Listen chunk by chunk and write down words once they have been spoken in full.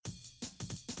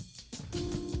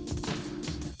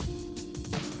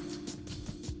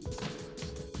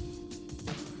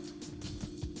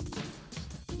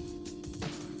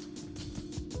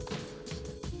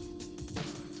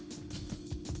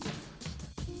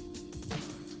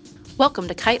Welcome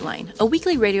to KiteLine, a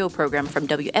weekly radio program from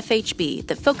WFHB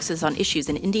that focuses on issues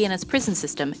in Indiana's prison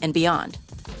system and beyond.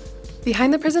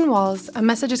 Behind the prison walls, a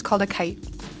message is called a kite.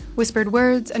 Whispered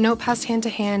words, a note passed hand to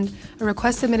hand, a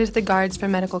request submitted to the guards for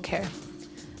medical care.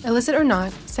 Illicit or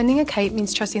not, sending a kite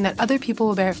means trusting that other people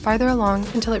will bear it farther along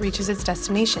until it reaches its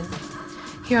destination.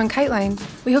 Here on KiteLine,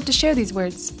 we hope to share these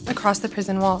words across the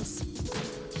prison walls.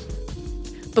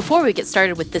 Before we get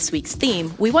started with this week's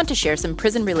theme, we want to share some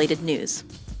prison-related news.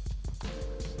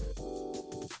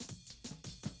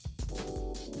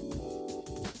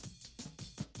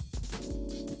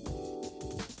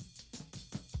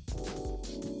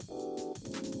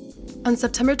 On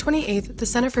September 28th, the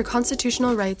Center for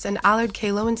Constitutional Rights and Allard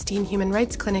K. Lowenstein Human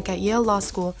Rights Clinic at Yale Law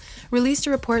School released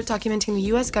a report documenting the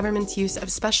U.S. government's use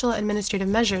of Special Administrative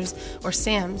Measures, or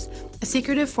SAMs, a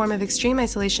secretive form of extreme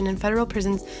isolation in federal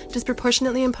prisons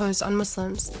disproportionately imposed on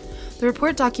Muslims. The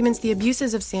report documents the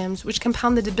abuses of SAMs, which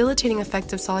compound the debilitating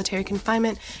effects of solitary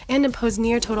confinement and impose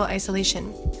near-total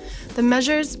isolation. The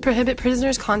measures prohibit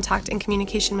prisoners' contact and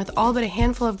communication with all but a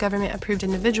handful of government-approved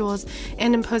individuals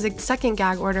and impose a second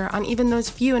gag order on even those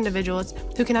few individuals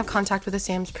who can have contact with a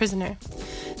SAMS prisoner.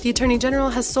 The Attorney General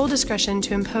has sole discretion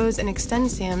to impose and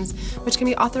extend SAMs, which can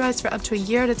be authorized for up to a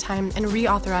year at a time and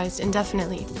reauthorized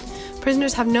indefinitely.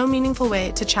 Prisoners have no meaningful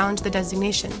way to challenge the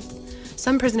designation.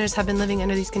 Some prisoners have been living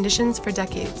under these conditions for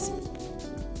decades.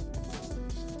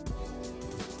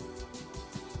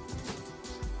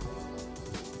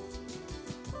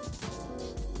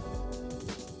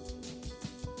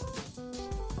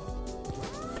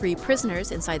 Three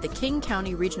prisoners inside the King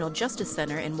County Regional Justice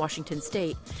Center in Washington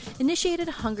State initiated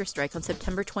a hunger strike on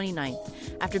September 29th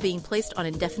after being placed on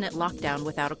indefinite lockdown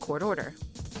without a court order.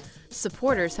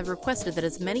 Supporters have requested that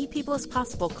as many people as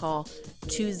possible call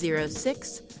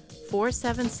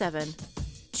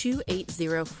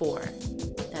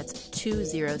 206-477-2804. That's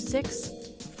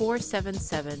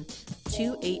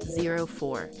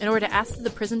 206-477-2804 in order to ask that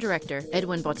the prison director,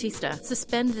 Edwin Bautista,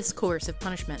 suspend this coercive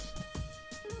punishment.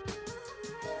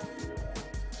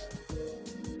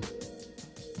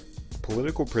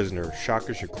 Political prisoner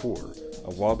Shaka Shakur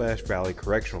of Wabash Valley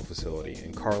Correctional Facility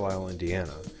in Carlisle,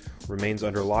 Indiana, remains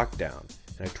under lockdown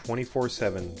in a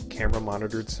 24/7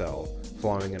 camera-monitored cell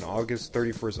following an August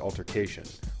 31st altercation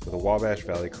with a Wabash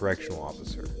Valley correctional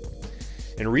officer.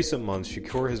 In recent months,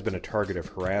 Shakur has been a target of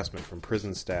harassment from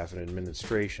prison staff and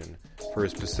administration for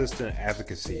his persistent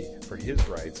advocacy for his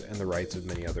rights and the rights of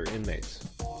many other inmates.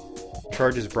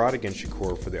 Charges brought against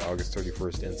Shakur for the August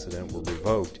 31st incident were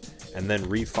revoked and then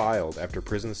refiled after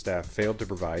prison staff failed to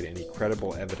provide any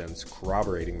credible evidence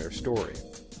corroborating their story.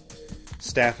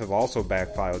 Staff have also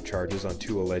backfiled charges on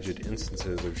two alleged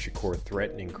instances of Shakur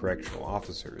threatening correctional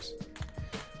officers.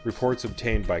 Reports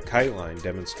obtained by KiteLine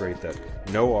demonstrate that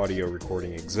no audio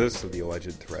recording exists of the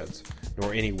alleged threats,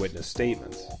 nor any witness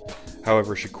statements.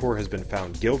 However, Shakur has been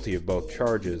found guilty of both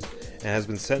charges and has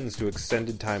been sentenced to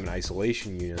extended time in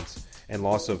isolation units and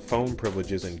loss of phone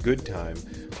privileges and good time,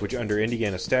 which under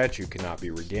Indiana statute cannot be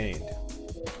regained.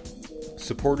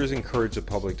 Supporters encourage the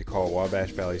public to call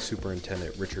Wabash Valley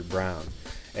Superintendent Richard Brown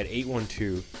at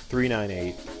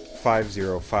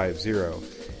 812-398-5050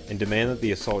 and demand that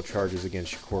the assault charges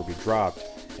against Shakur be dropped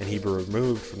and he be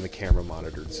removed from the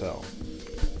camera-monitored cell.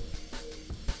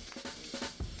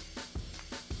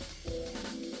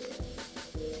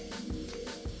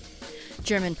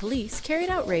 German police carried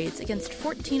out raids against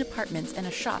 14 apartments and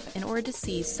a shop in order to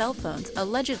seize cell phones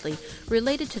allegedly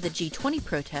related to the G20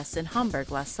 protests in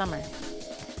Hamburg last summer.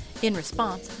 In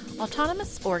response,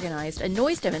 Autonomous organized a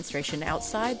noise demonstration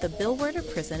outside the Billwerder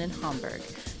prison in Hamburg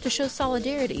to show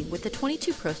solidarity with the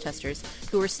 22 protesters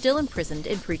who were still imprisoned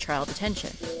in pretrial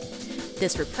detention.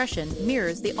 This repression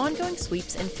mirrors the ongoing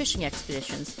sweeps and fishing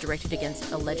expeditions directed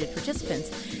against alleged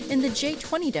participants in the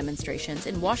J20 demonstrations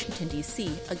in Washington,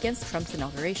 D.C. against Trump's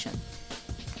inauguration.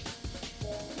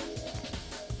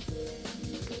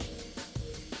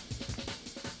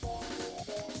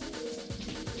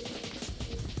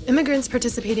 Immigrants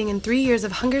participating in 3 years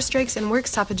of hunger strikes and work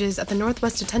stoppages at the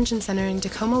Northwest Detention Center in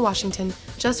Tacoma, Washington,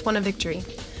 just won a victory.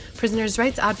 Prisoners'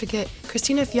 rights advocate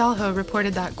Christina Fialho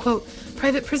reported that, quote,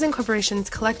 private prison corporations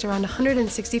collect around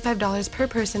 $165 per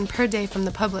person per day from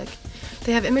the public.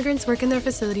 They have immigrants work in their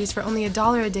facilities for only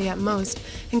 $1 a day at most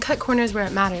and cut corners where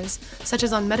it matters, such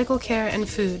as on medical care and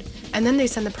food, and then they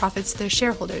send the profits to their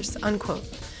shareholders, unquote.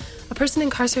 A person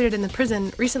incarcerated in the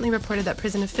prison recently reported that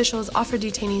prison officials offered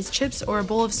detainees chips or a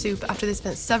bowl of soup after they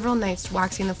spent several nights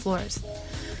waxing the floors.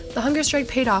 The hunger strike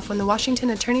paid off when the Washington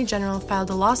Attorney General filed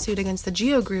a lawsuit against the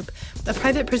GEO Group, a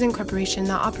private prison corporation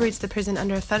that operates the prison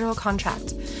under a federal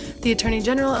contract. The Attorney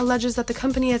General alleges that the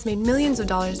company has made millions of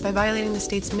dollars by violating the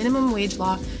state's minimum wage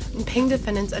law and paying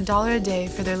defendants $1 a day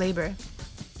for their labor.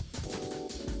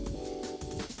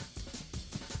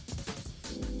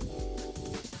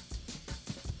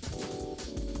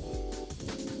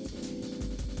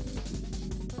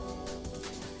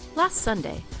 Last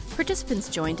Sunday, participants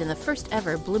joined in the first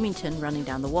ever Bloomington Running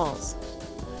Down the Walls.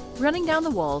 Running Down the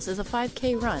Walls is a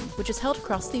 5K run which is held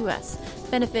across the U.S.,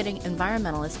 benefiting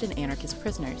environmentalist and anarchist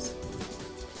prisoners.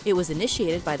 It was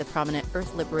initiated by the prominent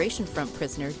Earth Liberation Front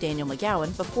prisoner Daniel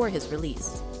McGowan before his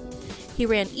release. He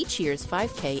ran each year's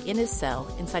 5K in his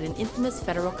cell inside an infamous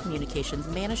Federal Communications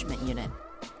Management Unit.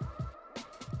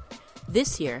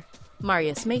 This year,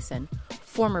 Marius Mason,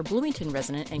 former Bloomington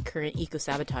resident and current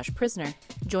eco-sabotage prisoner,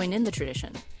 joined in the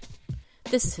tradition.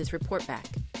 This is his report back.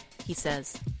 He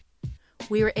says,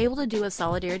 "We were able to do a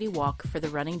solidarity walk for the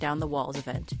Running Down the Walls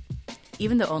event.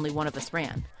 Even though only one of us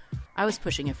ran, I was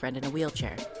pushing a friend in a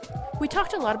wheelchair. We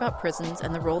talked a lot about prisons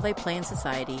and the role they play in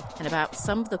society and about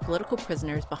some of the political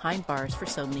prisoners behind bars for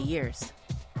so many years.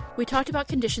 We talked about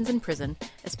conditions in prison,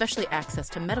 especially access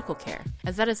to medical care,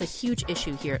 as that is a huge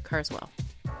issue here at Carswell,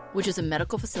 which is a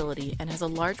medical facility and has a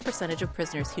large percentage of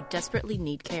prisoners who desperately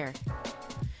need care.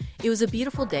 It was a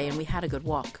beautiful day and we had a good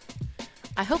walk.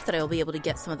 I hope that I will be able to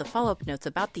get some of the follow-up notes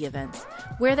about the events,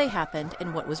 where they happened,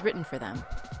 and what was written for them.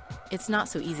 It's not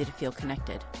so easy to feel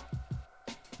connected."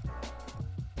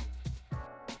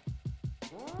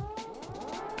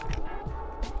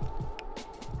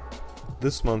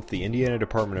 This month, the Indiana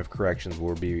Department of Corrections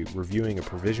will be reviewing a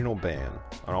provisional ban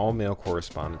on all mail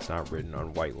correspondence not written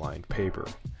on white-lined paper.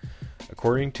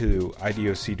 According to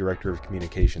IDOC Director of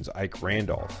Communications Ike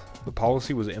Randolph, the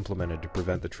policy was implemented to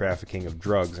prevent the trafficking of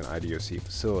drugs in IDOC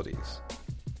facilities.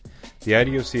 The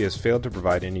IDOC has failed to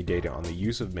provide any data on the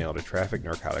use of mail to traffic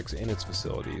narcotics in its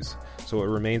facilities, so it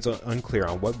remains unclear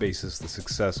on what basis the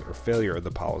success or failure of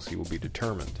the policy will be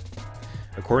determined.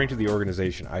 According to the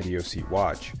organization IDOC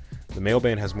Watch, the mail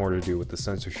ban has more to do with the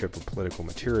censorship of political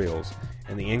materials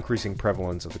and the increasing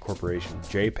prevalence of the corporation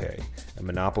JPay and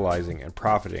monopolizing and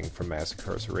profiting from mass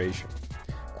incarceration.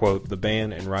 Quote, "The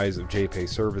ban and rise of JPay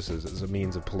services as a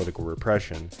means of political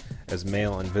repression, as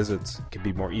mail and visits can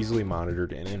be more easily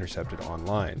monitored and intercepted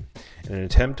online, in an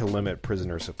attempt to limit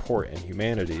prisoner support and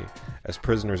humanity, as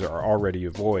prisoners are already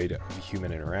devoid of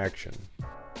human interaction."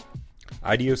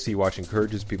 IDOC Watch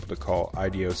encourages people to call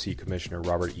IDOC Commissioner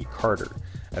Robert E. Carter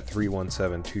at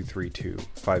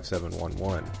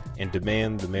 317-232-5711 and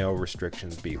demand the mail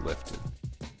restrictions be lifted.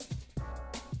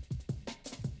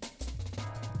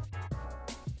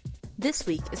 This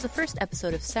week is the first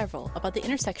episode of several about the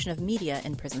intersection of media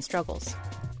and prison struggles.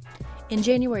 In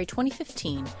January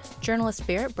 2015, journalist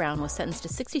Barrett Brown was sentenced to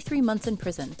 63 months in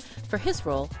prison for his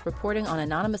role reporting on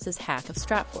Anonymous's hack of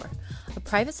Stratfor, a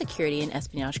private security and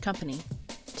espionage company.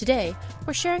 Today,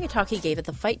 we're sharing a talk he gave at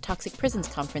the Fight Toxic Prisons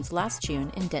conference last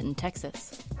June in Denton,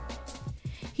 Texas.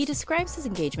 He describes his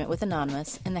engagement with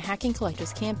Anonymous and the Hacking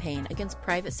Collective's campaign against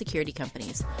private security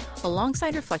companies,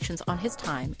 alongside reflections on his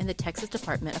time in the Texas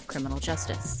Department of Criminal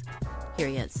Justice. Here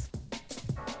he is.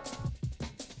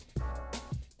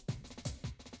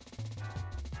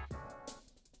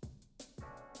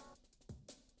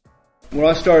 When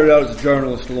I started out as a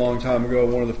journalist a long time ago,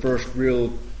 one of the first real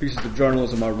pieces of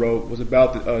journalism I wrote was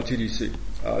about the TDC.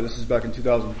 This is back in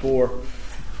 2004.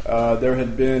 There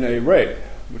had been a raid,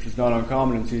 which is not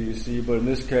uncommon in TDC, but in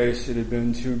this case it had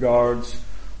been two guards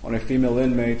on a female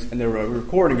inmate, and they were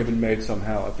recording of inmates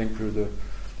somehow, I think through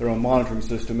their own monitoring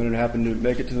system, and it happened to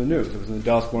make it to the news. It was in the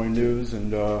Dallas Morning News,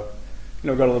 and got a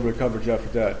little bit of coverage after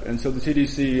that. And so the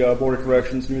TDC Board of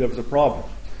Corrections knew there was a problem.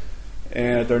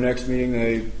 And at their next meeting,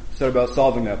 they set about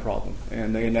solving that problem,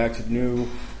 and they enacted new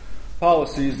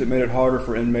policies that made it harder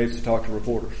for inmates to talk to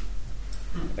reporters.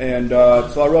 And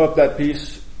so I wrote up that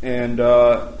piece and,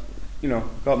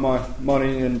 got my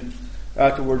money, and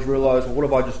afterwards realized, well, what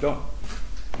have I just done?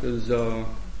 Because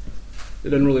it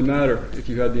doesn't really matter if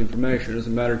you have the information. It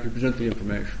doesn't matter if you present the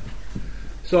information.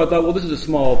 So I thought, well, this is a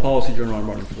small policy journal I'm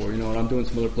running for, and I'm doing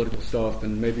some other political stuff,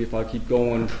 and maybe if I keep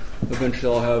going,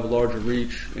 eventually I'll have a larger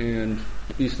reach, and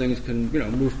these things can,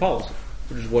 move policy,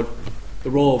 which is what the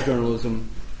role of journalism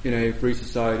in a free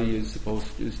society is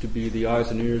to be the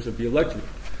eyes and ears of the electorate.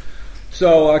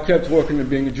 So I kept working at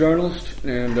being a journalist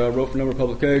and wrote for a number of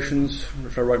publications,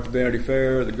 which I write for Vanity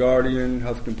Fair, The Guardian,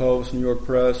 Huffington Post, New York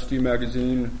Press, Steam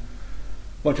Magazine, a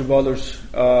bunch of others.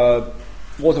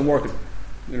 Wasn't working.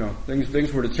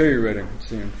 Things were deteriorating, it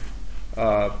seemed.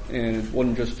 And it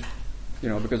wasn't just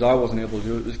because I wasn't able to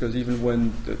do it. It's because even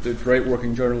when the great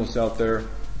working journalists out there,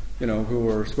 who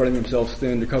are spreading themselves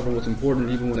thin to cover what's important,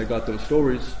 even when they got those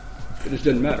stories, it just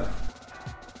didn't matter.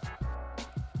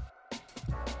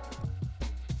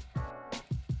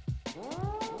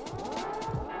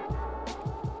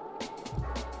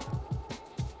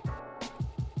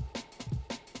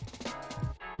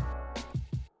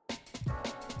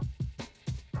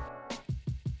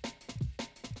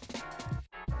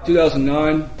 In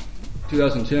 2009,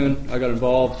 2010, I got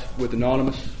involved with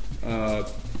Anonymous.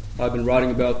 I've been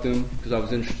writing about them because I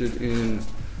was interested in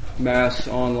mass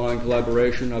online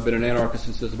collaboration. I've been an anarchist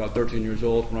since I was about 13 years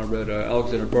old when I read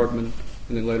Alexander Berkman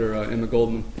and then later Emma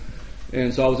Goldman.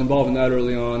 And so I was involved in that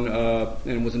early on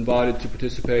and was invited to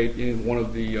participate in one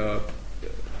of the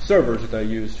servers that they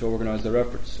used to organize their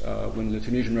efforts when the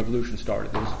Tunisian revolution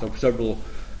started. There was several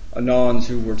Anons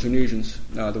who were Tunisians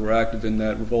that were active in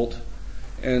that revolt.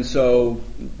 And so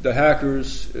the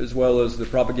hackers, as well as the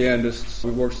propagandists,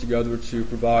 we worked together to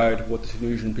provide what the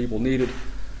Tunisian people needed,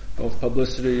 both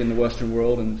publicity in the Western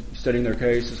world and stating their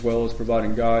case, as well as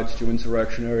providing guides to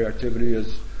insurrectionary activity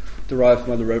as derived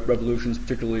from other revolutions,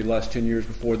 particularly the last 10 years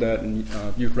before that in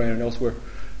Ukraine and elsewhere,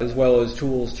 as well as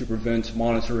tools to prevent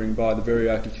monitoring by the very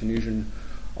active Tunisian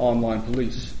online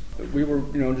police. We were,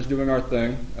 just doing our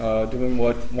thing, doing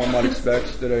what one might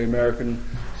expect that an American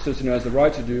citizen has the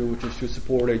right to do, which is to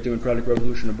support a democratic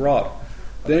revolution abroad.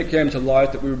 Then it came to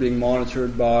light that we were being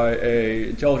monitored by an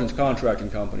intelligence contracting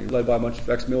company led by a bunch of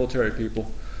ex-military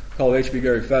people called H.B.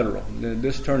 Gary Federal. And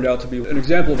this turned out to be an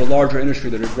example of a larger industry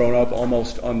that had grown up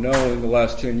almost unknown in the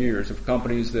last 10 years, of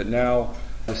companies that now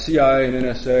the CIA and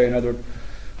NSA and other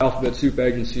alphabet soup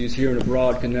agencies here and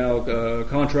abroad can now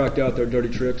contract out their dirty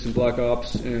tricks and black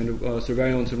ops and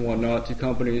surveillance and whatnot to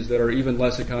companies that are even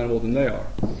less accountable than they are,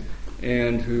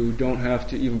 and who don't have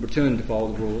to even pretend to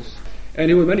follow the rules,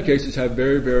 and who in many cases have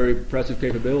very, very impressive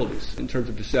capabilities in terms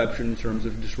of deception, in terms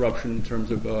of disruption, in terms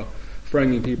of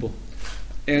framing people.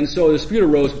 And so a dispute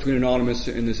arose between Anonymous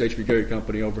and this H.B. Gary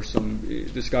company over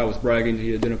this guy was bragging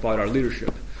he identified our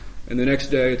leadership. And the next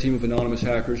day, a team of anonymous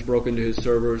hackers broke into his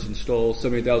servers and stole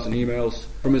 70,000 emails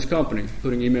from his company,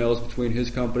 including emails between his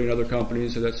company and other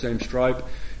companies of that same stripe,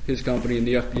 his company and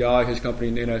the FBI, his company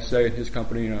and the NSA, and his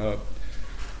company and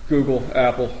Google,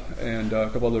 Apple, and a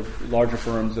couple other larger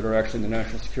firms that are actually in the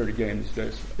national security game these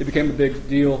days. It became a big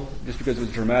deal just because it was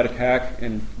a dramatic hack,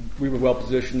 and we were well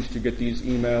positioned to get these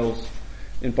emails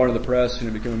in front of the press, and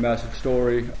it became a massive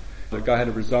story. The guy had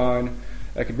to resign.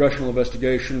 A congressional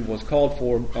investigation was called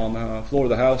for on the floor of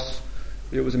the House.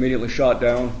 It was immediately shot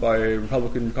down by a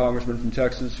Republican congressman from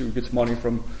Texas who gets money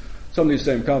from some of these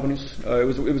same companies. It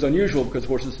was unusual because, of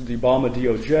course, this is the Obama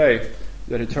DOJ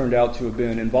that had turned out to have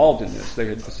been involved in this. They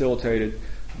had facilitated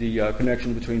the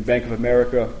connection between Bank of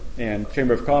America and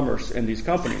Chamber of Commerce and these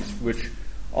companies, which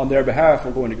on their behalf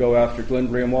were going to go after Glenn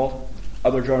Greenwald,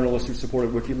 other journalists who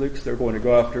supported WikiLeaks. They were going to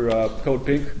go after Code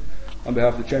Pink on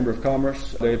behalf of the Chamber of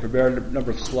Commerce. They had prepared a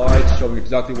number of slides showing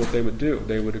exactly what they would do.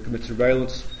 They would commit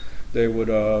surveillance. They would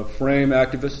frame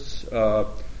activists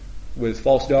with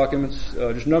false documents.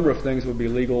 Just a number of things that would be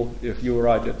illegal if you or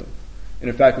I did them. And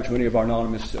in fact, which many of our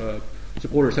anonymous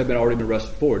supporters had already been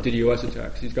arrested for, DDoS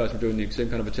attacks. These guys were doing the same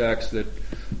kind of attacks that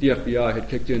the FBI had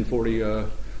kicked in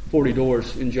 40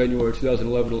 doors in January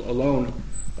 2011 alone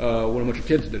when a bunch of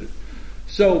kids did it.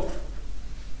 So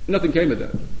nothing came of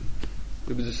that.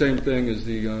 It was the same thing as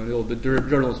the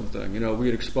journalism thing. We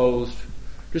had exposed,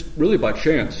 just really by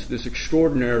chance, this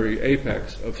extraordinary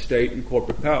apex of state and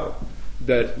corporate power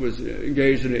that was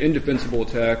engaged in an indefensible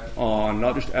attack on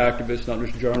not just activists, not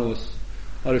just journalists,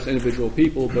 not just individual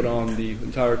people, but on the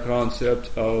entire concept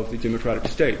of the democratic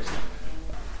state.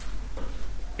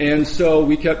 And so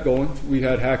we kept going. We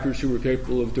had hackers who were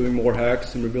capable of doing more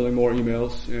hacks and revealing more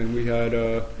emails, and we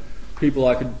had people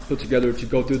I could put together to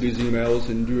go through these emails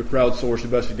and do a crowdsourced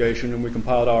investigation, and we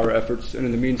compiled our efforts. And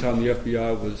in the meantime, the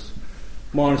FBI was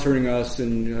monitoring us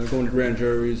and going to grand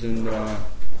juries and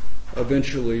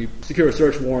eventually secure a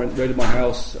search warrant, raided my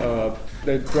house.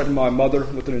 They threatened my mother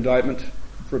with an indictment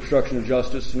for obstruction of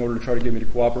justice in order to try to get me to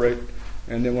cooperate.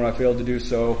 And then when I failed to do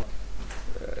so,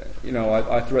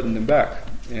 I threatened them back.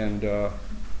 And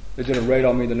they did a raid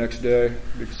on me the next day.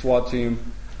 The SWAT team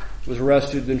was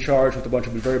arrested and charged with a bunch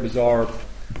of very bizarre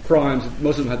crimes.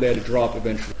 Most of them they had to drop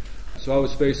eventually. So I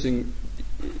was facing,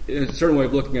 in a certain way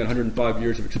of looking at, 105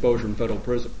 years of exposure in federal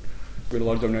prison. We had a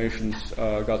lot of donations,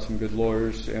 got some good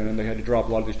lawyers, and then they had to drop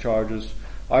a lot of these charges.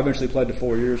 I eventually pled to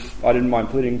 4 years. I didn't mind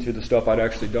pleading to the stuff I'd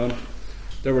actually done.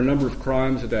 There were a number of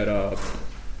crimes that,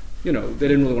 they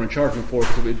didn't really want to charge me for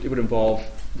because it would involve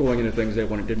going into things they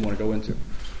didn't want to go into.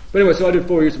 But anyway, so I did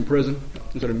 4 years in prison. I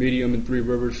was at a medium in Three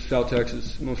Rivers, South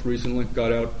Texas, most recently.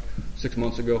 Got out 6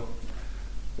 months ago.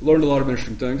 Learned a lot of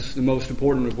interesting things, the most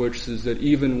important of which is that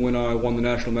even when I won the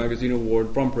National Magazine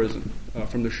Award from prison,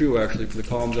 from the SHU actually, for the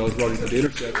columns I was writing for The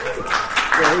Intercept,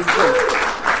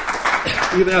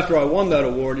 even after I won that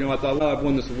award, I thought, well, I've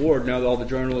won this award now that all the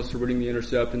journalists are reading The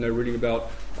Intercept and they're reading about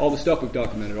all the stuff we've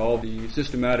documented, all the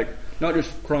systematic, not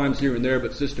just crimes here and there,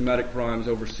 but systematic crimes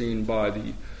overseen by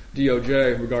the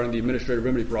DOJ regarding the administrative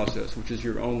remedy process, which is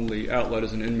your only outlet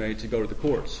as an inmate to go to the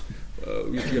courts.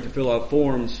 You have to fill out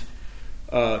forms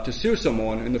to sue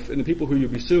someone, and the people who you'll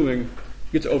be suing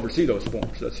get to oversee those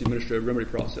forms. That's the administrative remedy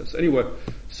process. Anyway,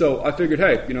 so I figured,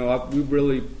 hey, we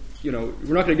really, we're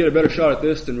not going to get a better shot at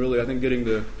this than really, I think, getting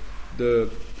the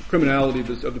criminality of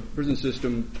the prison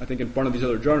system, I think, in front of these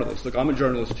other journalists. Look, I'm a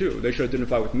journalist too. They should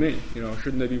identify with me.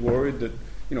 Shouldn't they be worried that,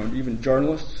 even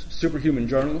journalists, superhuman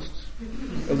journalists,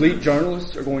 elite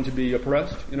journalists are going to be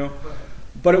oppressed,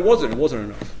 But it wasn't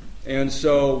enough. And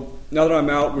so now that I'm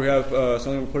out, we have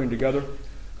something we're putting together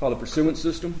called the Pursuance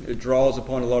System. It draws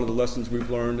upon a lot of the lessons we've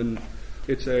learned, and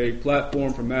it's a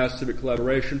platform for mass civic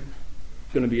collaboration.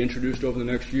 It's going to be introduced over the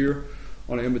next year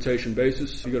on an invitation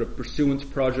basis. You go to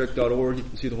pursuanceproject.org, you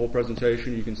can see the whole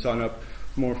presentation, you can sign up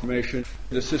for more information.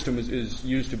 The system is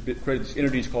used to create these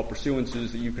entities called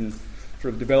pursuances that you can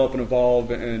sort of develop and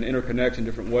evolve and interconnect in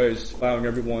different ways, allowing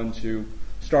everyone to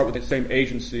start with the same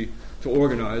agency to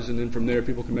organize, and then from there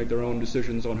people can make their own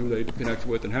decisions on who they connect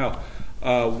with and how.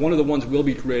 One of the ones we'll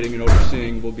be creating and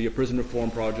overseeing will be a prison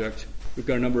reform project. We've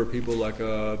got a number of people like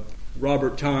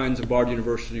Robert Tynes of Bard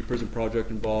University Prison Project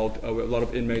involved. We have a lot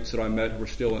of inmates that I met who are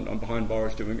still behind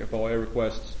bars doing FOIA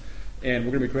requests. And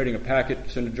we're going to be creating a packet to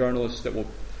send to journalists that will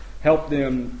help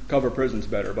them cover prisons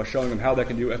better by showing them how they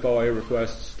can do FOIA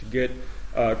requests to get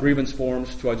grievance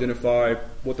forms to identify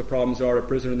what the problems are at a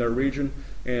prison in their region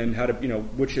and how to,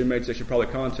 which inmates they should probably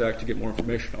contact to get more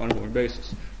information on an ongoing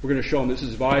basis. We're going to show them this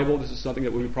is viable, this is something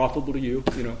that will be profitable to you.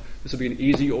 This will be an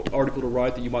easy article to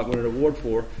write that you might win an award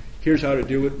for. Here's how to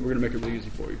do it. We're going to make it really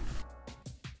easy for you.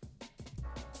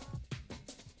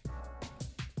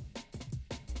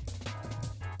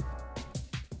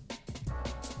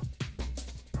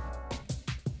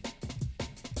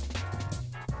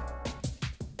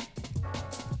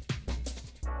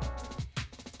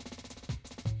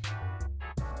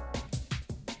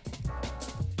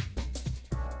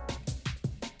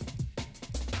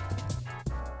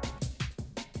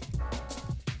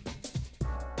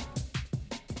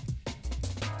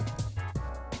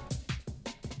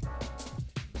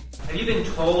 Have you been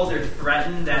told or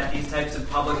threatened that these types of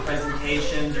public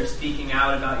presentations or speaking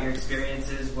out about your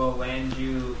experiences will land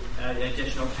you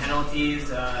additional penalties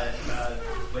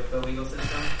with the legal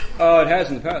system? It has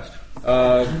in the past. When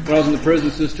I was in the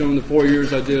prison system, the 4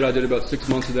 years I did about 6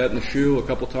 months of that in the SHU. A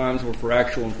couple times were for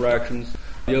actual infractions.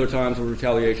 The other times were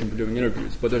retaliation for doing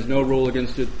interviews. But there's no rule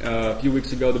against it. A few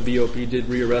weeks ago, the BOP did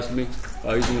rearrest me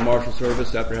using the Marshal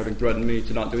Service after having threatened me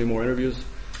to not do any more interviews.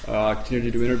 I continued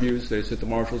to do interviews. They said the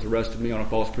marshals arrested me on a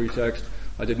false pretext.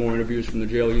 I did more interviews from the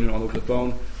jail unit over the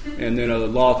phone. And then a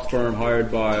law firm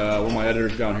hired by one of my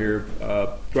editors down here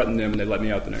threatened them, and they let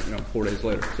me out the next, 4 days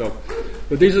later. So,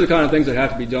 but these are the kind of things that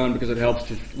have to be done because it helps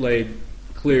to lay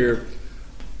clear.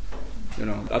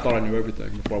 I thought I knew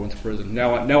everything before I went to prison.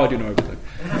 Now I do know everything.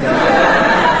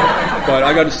 But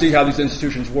I got to see how these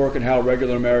institutions work and how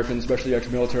regular Americans, especially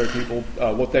ex-military people,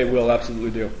 what they will absolutely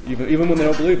do, even when they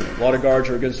don't believe in it. A lot of guards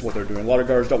are against what they're doing. A lot of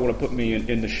guards don't want to put me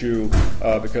in the SHU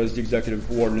because the executive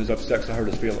warden is upset because I hurt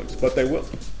his feelings. But they will.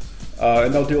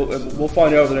 And they'll deal. We'll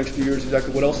find out over the next few years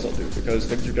exactly what else they'll do because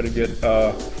things are going to get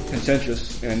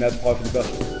contentious, and that's probably for the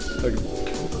best. Thank you.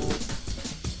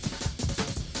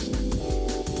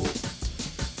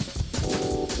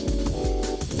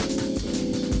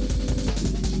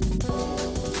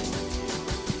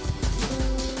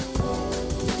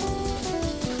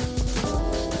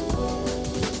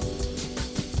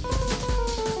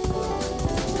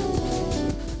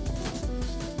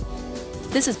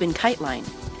 This has been KiteLine.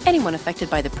 Anyone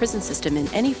affected by the prison system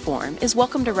in any form is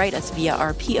welcome to write us via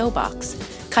our P.O. Box,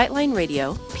 KiteLine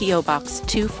Radio, P.O. Box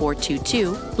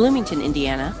 2422, Bloomington,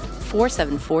 Indiana,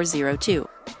 47402.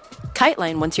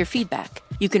 KiteLine wants your feedback.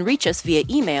 You can reach us via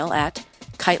email at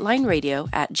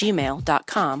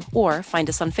kitelineradio@gmail.com or find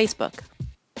us on Facebook.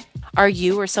 Are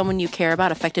you or someone you care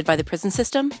about affected by the prison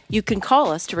system? You can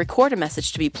call us to record a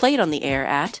message to be played on the air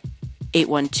at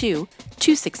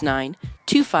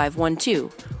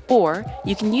 812-269-2512, or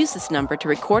you can use this number to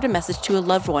record a message to a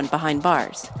loved one behind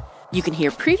bars. You can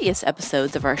hear previous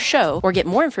episodes of our show or get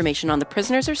more information on the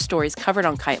prisoners or stories covered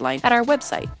on KiteLine at our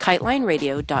website,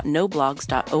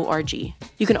 kitelineradio.noblogs.org.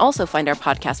 You can also find our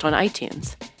podcast on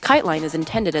iTunes. KiteLine is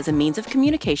intended as a means of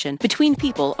communication between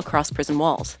people across prison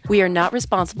walls. We are not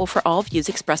responsible for all views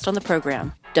expressed on the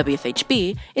program.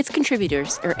 WFHB, its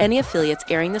contributors, or any affiliates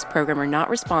airing this program are not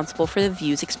responsible for the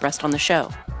views expressed on the show.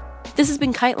 This has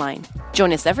been KiteLine.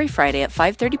 Join us every Friday at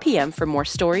 5:30 p.m. for more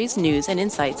stories, news, and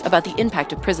insights about the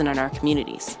impact of prison on our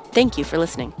communities. Thank you for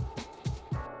listening.